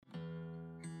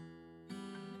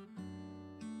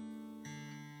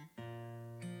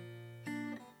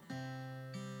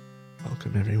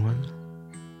Welcome everyone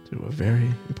to a very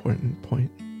important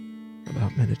point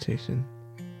about meditation,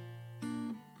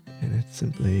 and it's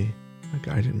simply a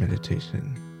guided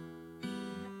meditation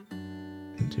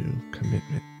into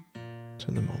commitment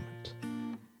to the moment.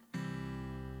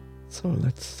 So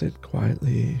let's sit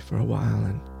quietly for a while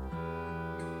and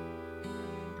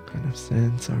kind of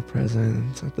sense our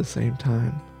presence at the same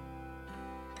time,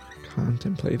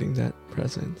 contemplating that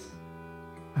presence.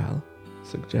 I'll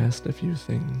suggest a few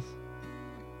things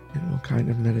and we'll kind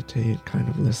of meditate, kind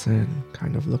of listen,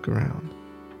 kind of look around.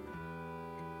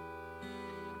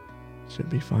 Should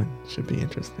be fun, should be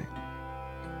interesting.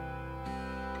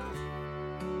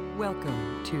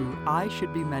 Welcome to I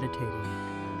Should Be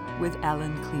Meditating with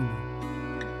Alan Klima.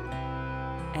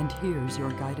 And here's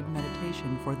your guided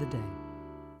meditation for the day.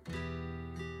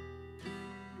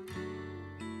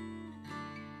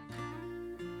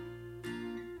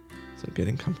 So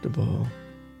getting comfortable,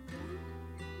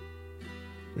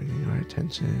 bringing our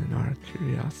attention, our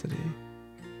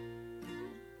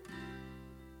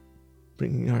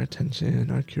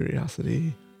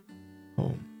curiosity,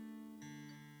 home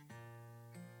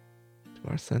to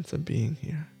our sense of being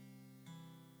here.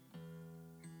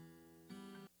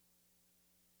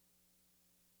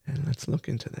 And let's look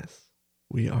into this.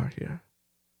 We are here.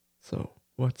 So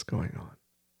what's going on?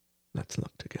 Let's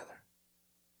look together.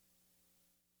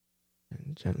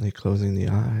 And gently closing the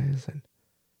eyes and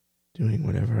doing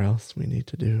whatever else we need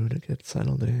to do to get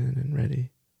settled in and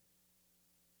ready.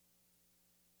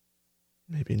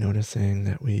 Maybe noticing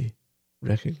that we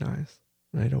recognize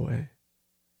right away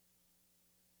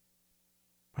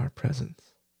our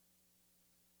presence,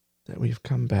 that we've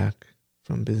come back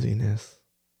from busyness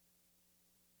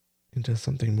into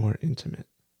something more intimate,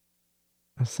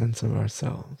 a sense of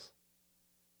ourselves.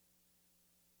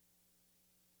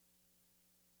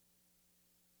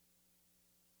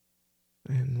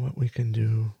 And what we can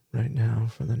do right now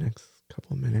for the next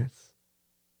couple minutes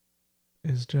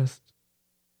is just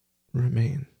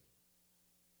remain.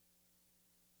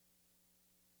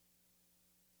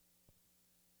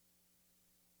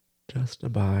 Just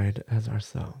abide as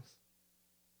ourselves.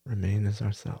 Remain as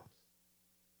ourselves.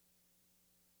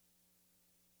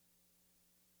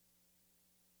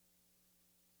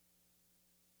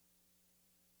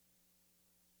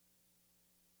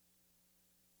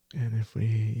 And if we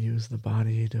use the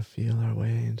body to feel our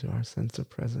way into our sense of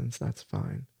presence, that's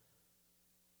fine.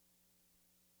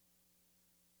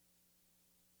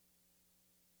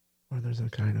 Or there's a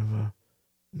kind of a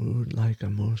mood-like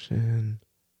emotion,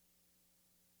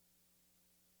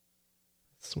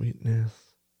 sweetness,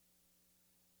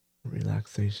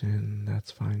 relaxation,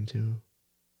 that's fine too.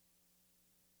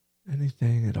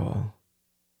 Anything at all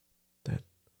that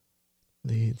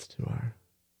leads to our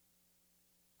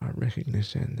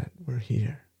recognition that we're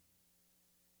here.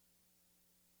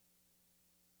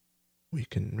 We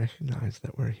can recognize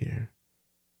that we're here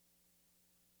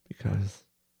because,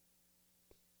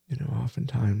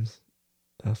 oftentimes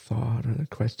the thought or the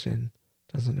question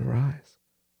doesn't arise.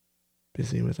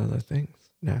 Busy with other things,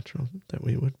 natural that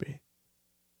we would be.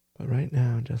 But right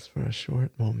now, just for a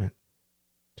short moment,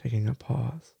 taking a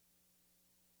pause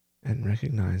and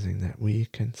recognizing that we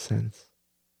can sense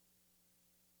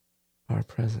our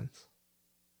presence,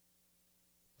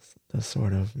 the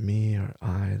sort of me or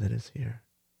I that is here.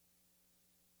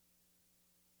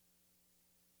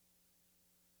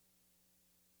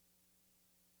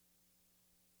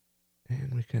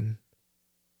 And we can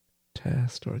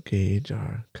test or gauge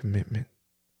our commitment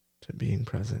to being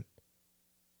present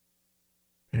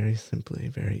very simply,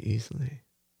 very easily.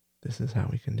 This is how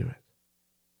we can do it.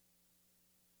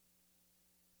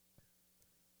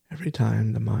 Every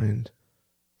time the mind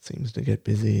seems to get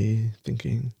busy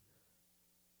thinking,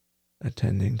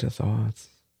 attending to thoughts,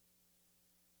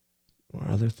 or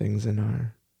other things in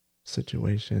our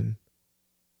situation,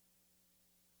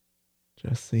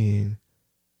 just seeing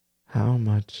how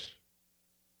much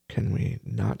can we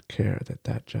not care that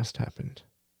that just happened,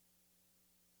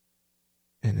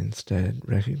 and instead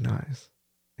recognize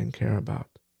and care about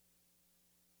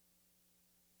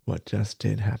what just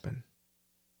did happen,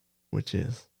 which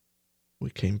is we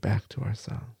came back to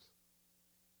ourselves.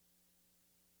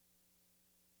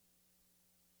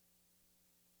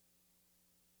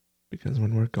 Because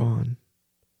when we're gone,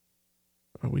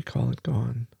 or we call it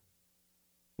gone,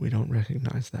 we don't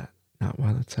recognize that, not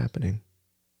while it's happening.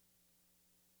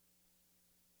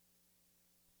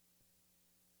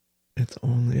 It's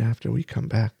only after we come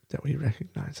back that we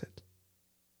recognize it.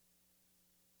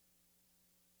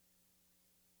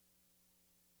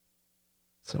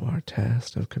 So our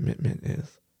test of commitment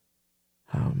is,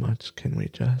 how much can we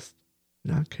just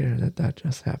not care that that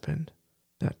just happened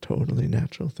that totally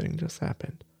natural thing just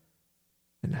happened.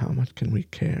 And how much can we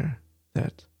care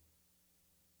that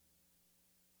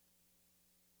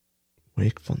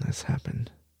wakefulness happened?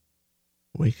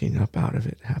 Waking up out of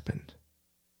it happened.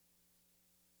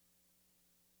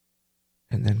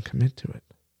 And then commit to it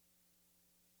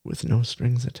with no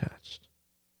strings attached.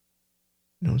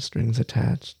 No strings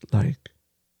attached like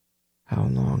how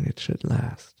long it should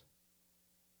last,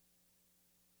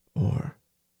 or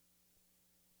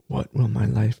what will my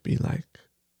life be like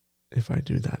if I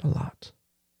do that a lot,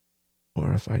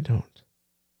 or if I don't.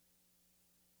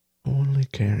 Only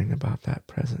caring about that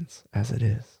presence as it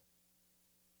is.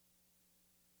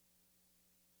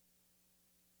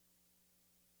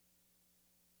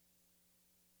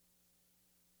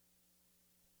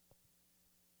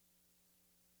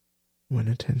 When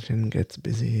attention gets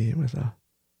busy with a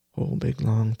whole big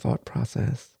long thought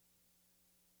process,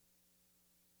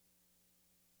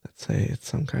 let's say it's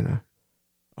some kind of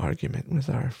argument with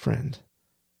our friend,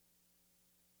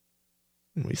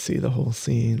 and we see the whole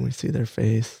scene, we see their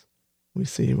face, we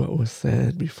see what was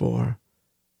said before,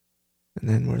 and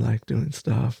then we're like doing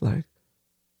stuff like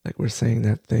we're saying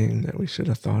that thing that we should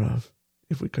have thought of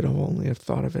if we could have only have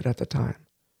thought of it at the time,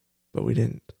 but we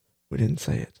didn't. We didn't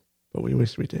say it, but we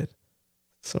wish we did.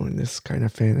 So in this kind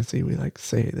of fantasy, we like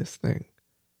say this thing.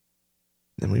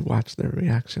 Then we watch their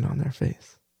reaction on their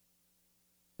face.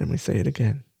 Then we say it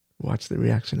again, watch the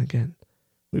reaction again.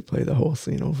 We play the whole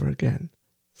scene over again,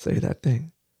 say that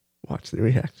thing, watch the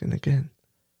reaction again.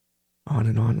 On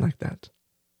and on like that.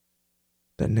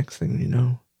 Then next thing you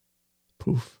know,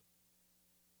 poof,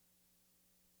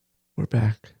 we're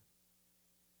back.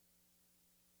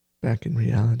 Back in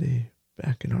reality,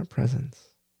 back in our presence.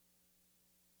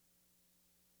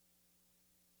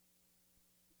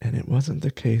 And it wasn't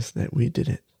the case that we did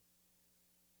it.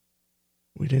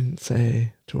 We didn't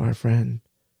say to our friend,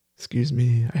 "Excuse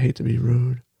me, I hate to be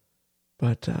rude,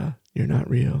 but you're not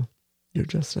real. You're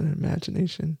just an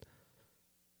imagination.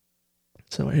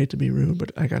 So I hate to be rude,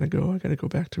 but I gotta go. I gotta go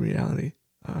back to reality.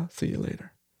 See you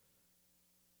later."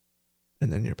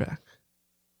 And then you're back.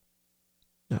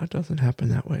 No, it doesn't happen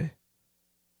that way.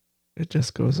 It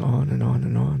just goes on and on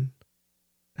and on.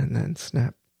 And then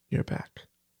snap, you're back.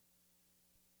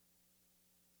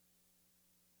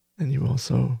 And you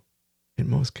also, in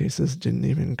most cases, didn't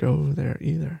even go there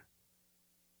either.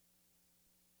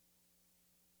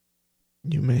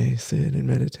 You may sit in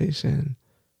meditation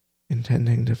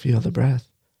intending to feel the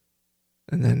breath,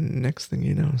 and then next thing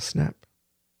you know, snap.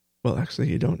 Well,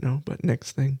 actually you don't know, but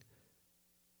next thing,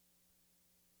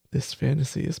 this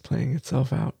fantasy is playing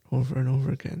itself out over and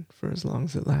over again for as long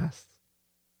as it lasts.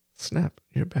 Snap,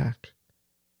 you're back.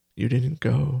 You didn't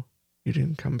go, you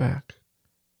didn't come back.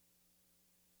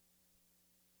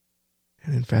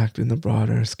 And in fact, in the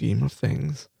broader scheme of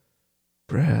things,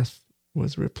 breath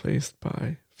was replaced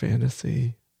by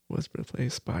fantasy, was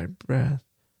replaced by breath,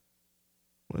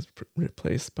 was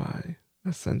replaced by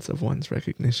a sense of one's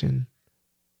recognition.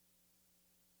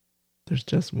 There's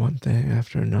just one thing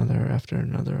after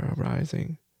another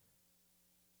arising.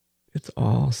 It's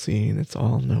all seen, it's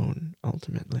all known,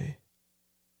 ultimately.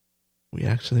 We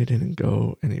actually didn't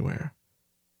go anywhere.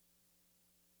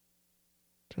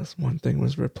 Just one thing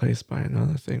was replaced by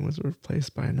another thing, was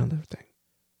replaced by another thing.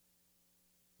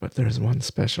 But there's one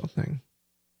special thing.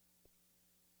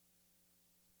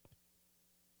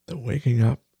 The waking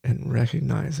up and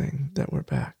recognizing that we're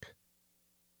back.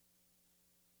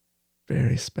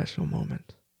 Very special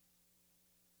moment.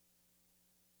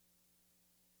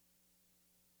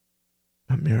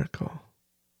 A miracle.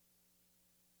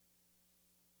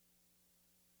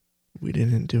 We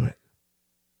didn't do it,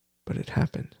 but it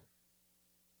happened.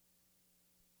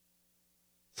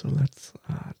 So let's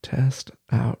test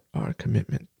out our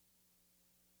commitment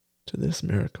to this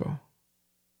miracle,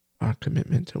 our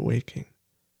commitment to waking,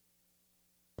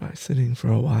 by sitting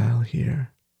for a while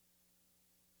here.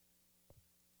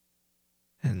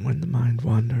 And when the mind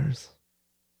wanders,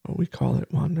 or we call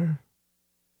it wander,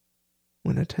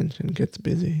 when attention gets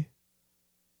busy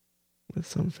with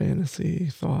some fantasy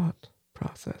thought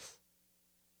process,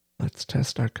 let's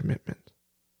test our commitment.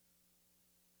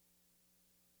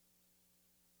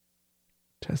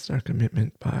 Test our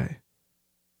commitment by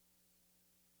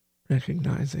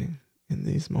recognizing in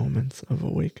these moments of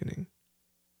awakening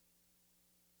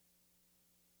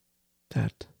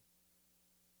that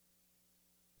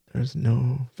there's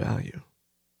no value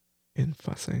in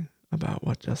fussing about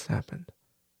what just happened,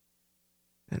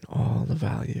 and all the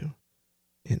value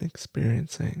in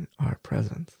experiencing our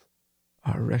presence,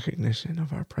 our recognition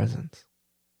of our presence,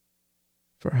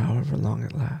 for however long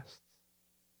it lasts,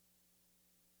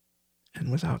 and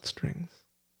without strings.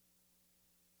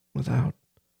 without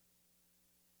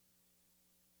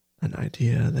an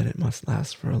idea that it must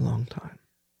last for a long time.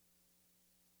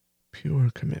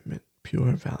 Pure commitment,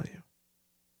 pure value.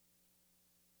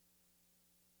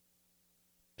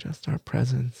 Just our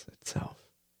presence itself.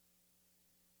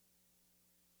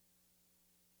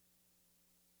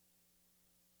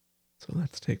 So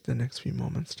let's take the next few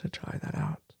moments to try that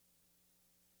out.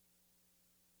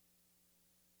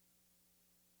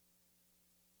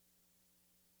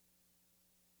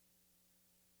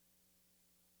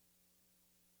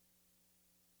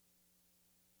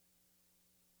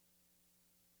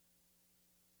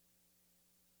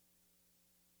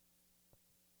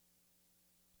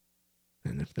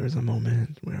 And if there's a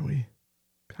moment where we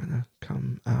kind of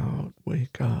come out,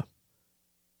 wake up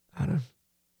out of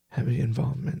heavy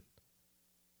involvement,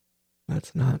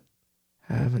 let's not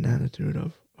have an attitude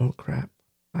of, oh crap,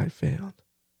 I failed.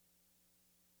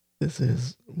 This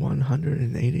is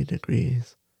 180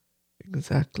 degrees,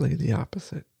 exactly the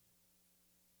opposite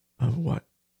of what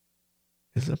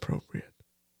is appropriate.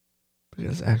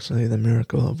 Because actually the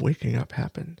miracle of waking up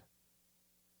happened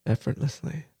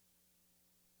effortlessly.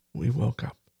 We woke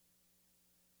up.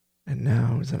 And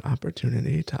now is an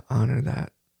opportunity to honor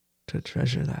that, to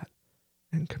treasure that,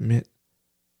 and commit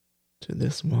to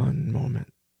this one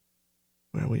moment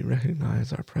where we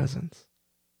recognize our presence.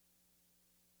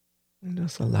 And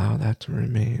just allow that to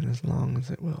remain as long as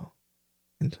it will,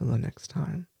 until the next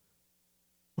time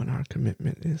when our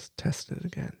commitment is tested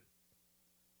again.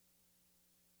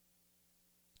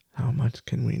 How much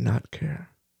can we not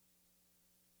care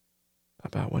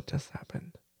about what just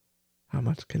happened? How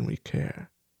much can we care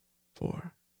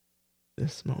for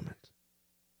this moment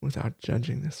without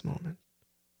judging this moment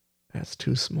as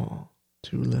too small,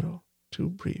 too little, too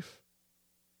brief?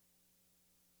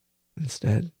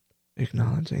 Instead,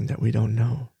 acknowledging that we don't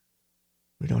know.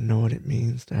 We don't know what it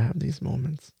means to have these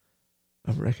moments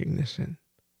of recognition,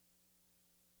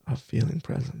 of feeling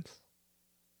presence.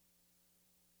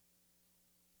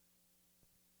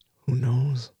 Who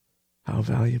knows how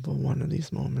valuable one of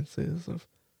these moments is of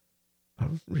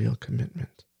real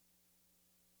commitment.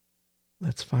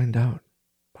 Let's find out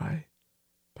by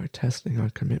testing our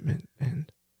commitment,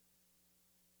 and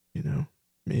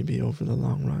maybe over the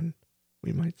long run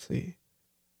we might see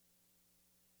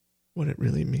what it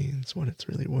really means, what it's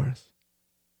really worth.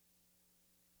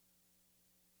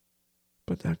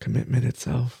 But that commitment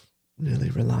itself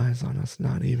really relies on us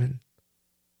not even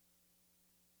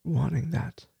wanting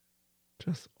that,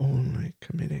 just only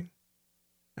committing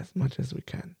as much as we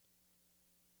can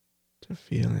to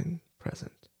feeling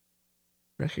present,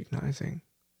 recognizing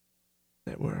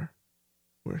that we're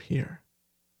here,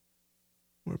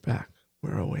 we're back,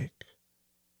 we're awake.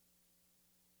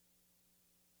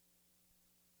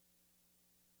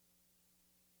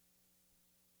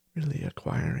 Really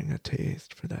acquiring a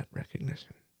taste for that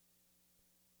recognition.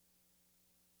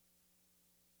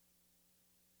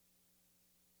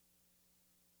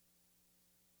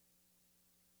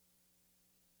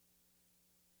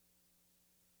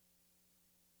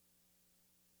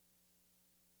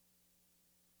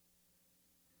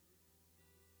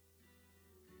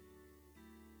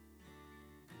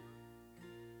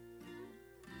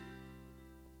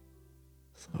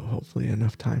 So hopefully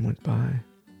enough time went by.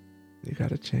 You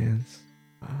got a chance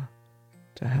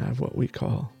to have what we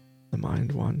call the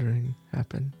mind wandering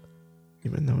happen.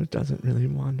 Even though it doesn't really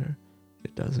wander,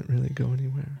 it doesn't really go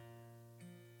anywhere.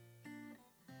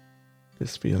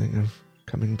 This feeling of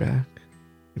coming back,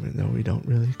 even though we don't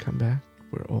really come back,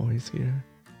 we're always here.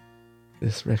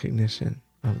 This recognition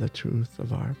of the truth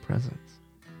of our presence.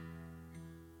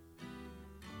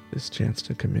 This chance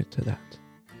to commit to that.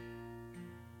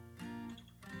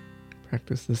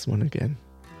 Practice this one again.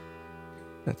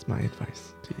 That's my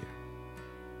advice to you.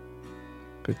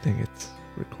 Good thing it's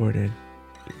recorded.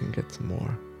 You can get some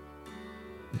more.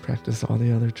 And practice all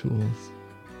the other tools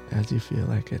as you feel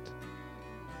like it.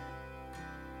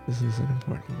 This is an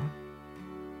important one.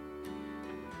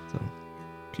 So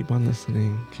keep on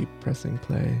listening. Keep pressing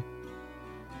play.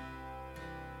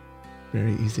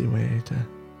 Very easy way to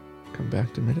come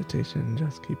back to meditation.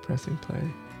 Just keep pressing play.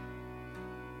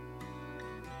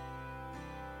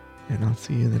 And I'll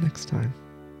see you the next time.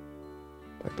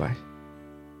 Bye-bye.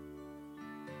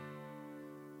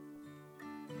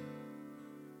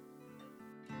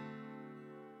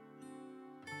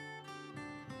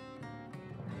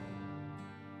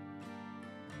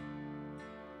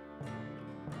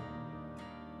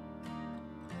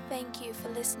 Thank you for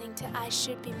listening to I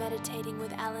Should Be Meditating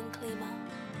with Alan Klima.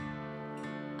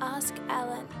 Ask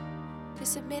Alan. To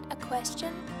submit a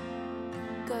question,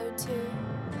 go to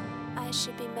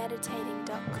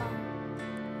ishouldbemeditating.com.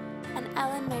 and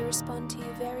Alan may respond to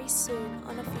you very soon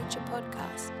on a future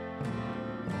podcast.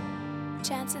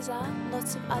 Chances are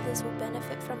lots of others will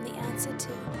benefit from the answer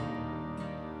too.